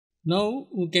Now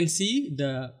we can see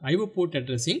the IO port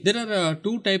addressing. There are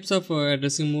two types of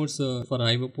addressing modes for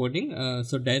IO porting.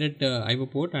 So direct IO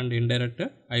port and indirect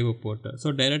IO port.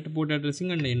 So direct port addressing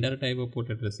and indirect IO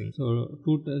port addressing. So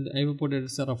IO port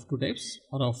addresses are of two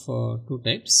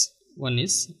types. One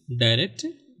is direct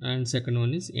and second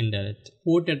one is indirect.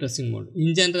 Port addressing mode.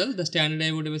 In general, the standard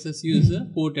IO devices use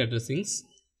port addressings,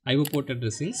 IO port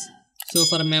addressings. So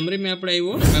for memory mapped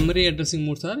IO, memory addressing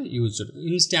modes are used.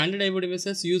 In standard IO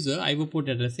devices use IO port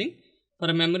addressing.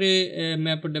 For memory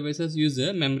mapped devices use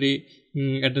memory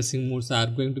addressing modes are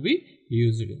going to be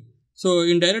used. So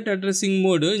in direct addressing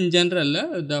mode, in general,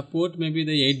 the port may be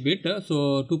the 8-bit.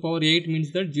 So 2 power 8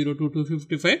 means that 0 to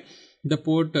 255, the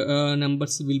port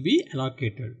numbers will be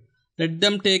allocated. Let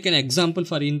them take an example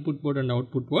for input port and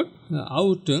output port.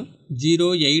 Out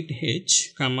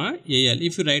 08H, AL.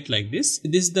 If you write like this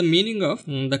is the meaning of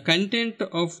the content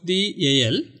of the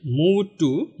AL moved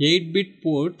to 8-bit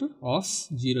port of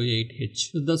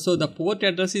 08H. So the port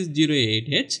address is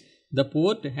 08H. The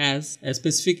port has a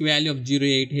specific value of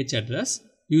 08H address.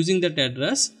 Using that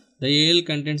address, the AL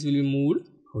contents will be moved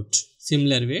out.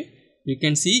 Similar way, you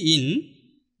can see in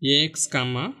AX,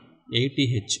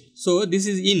 80H. So this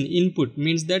is input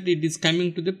means that it is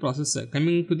coming to the processor.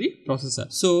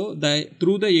 So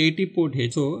through the 80 port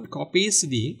H, so copies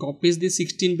the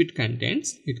 16-bit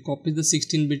contents. It copies the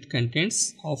 16-bit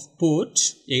contents of port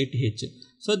 80H.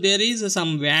 So there is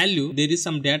some value, there is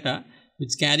some data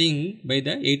which carrying by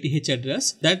the 80H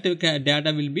address. That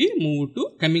data will be moved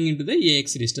to coming into the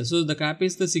AX register. So the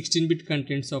copies the 16-bit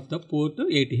contents of the port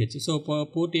 80H. So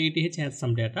port 80H has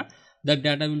some data. That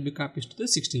data will be copied to the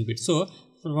 16-bit. So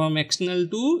from external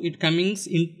to it coming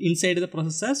inside the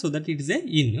processor, so that it is a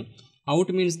in. Out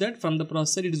means that from the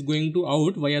processor it is going to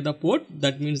out via the port.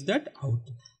 That means that out.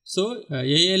 So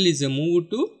AL is a move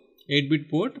to 8-bit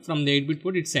port. From the 8-bit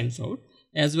port it sends out.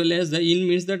 As well as the in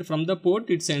means that from the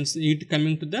port it sends it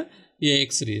coming to the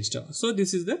AX register. So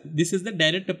this is the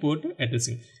direct port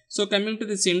addressing. So coming to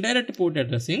this indirect port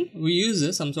addressing, we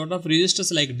use some sort of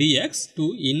registers like DX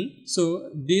to in. So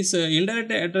this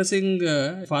indirect addressing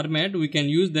format, we can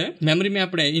use the memory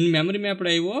mapped. In memory mapped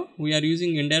IO, we are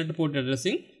using indirect port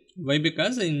addressing. Why?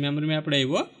 Because in memory mapped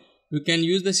IO, we can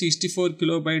use the 64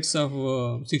 kilobytes of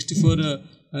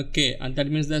 64K, and that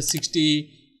means the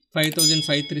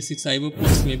 65,536 IO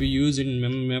ports may be used in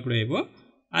memory mapped IO.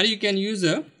 Or you can use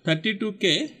a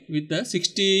 32K with the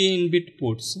 16-bit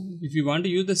ports. If you want to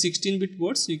use the 16-bit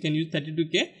ports, you can use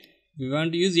 32K. If you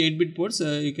want to use 8-bit ports,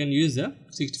 you can use the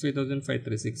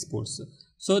 65,536 ports.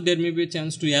 So there may be a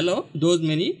chance to allow those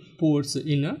many ports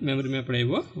in a memory mapped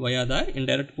IO via the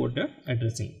indirect port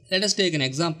addressing. Let us take an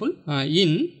example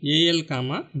in AL,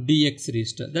 DX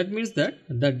register. That means that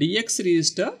the DX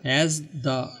register has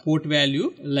the port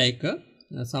value like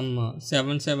some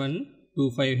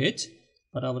 7725H.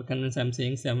 For our convenience, I am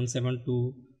saying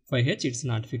 7725H. It's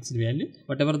not fixed value.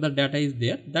 Whatever the data is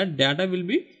there, that data will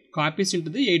be copies into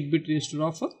the 8-bit register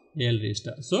of AL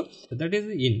register. So that is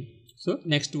in. So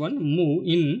next one, move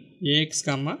in AX,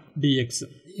 DX.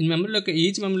 In memory location,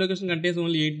 each memory location contains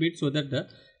only 8 bits, so that the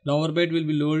lower byte will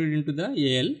be loaded into the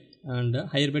AL and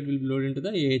higher byte will be loaded into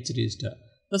the AH register.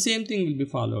 The same thing will be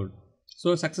followed.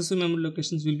 So successive memory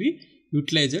locations will be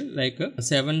utilized like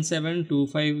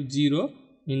 77250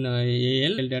 in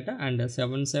AL data and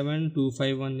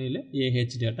 77251 in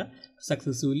AH data.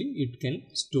 Successively it can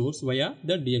store via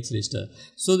the DX register.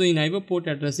 So in IO port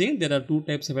addressing, there are two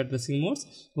types of addressing modes.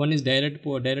 One is direct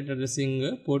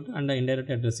addressing port and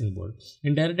indirect addressing port.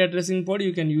 In direct addressing port,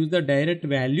 you can use the direct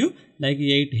value like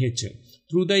 8H.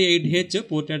 Through the 8H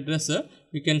port address,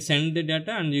 you can send the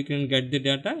data and you can get the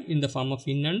data in the form of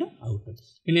in and out.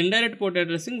 In indirect port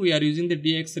addressing, we are using the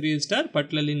DX register,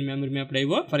 particularly in memory mapped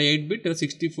IO. For 8-bit,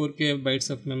 64K bytes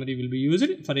of memory will be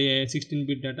used. For a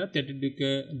 16-bit data,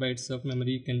 32K bytes of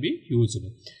memory can be used.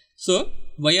 So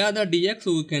via the DX,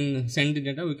 we can send the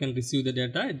data, we can receive the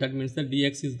data. That means the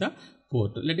DX is the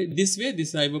port. This way,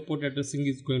 this IO port addressing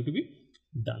is going to be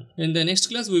done. In the next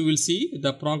class, we will see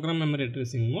the program memory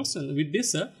addressing modes, and with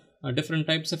this different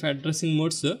types of addressing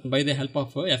modes by the help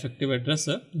of effective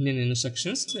addresser in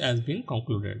instructions has been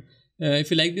concluded. If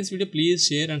you like this video, please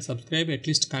share and subscribe. At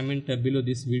least comment below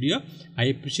this video. I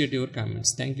appreciate your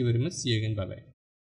comments. Thank you very much. See you again. Bye bye.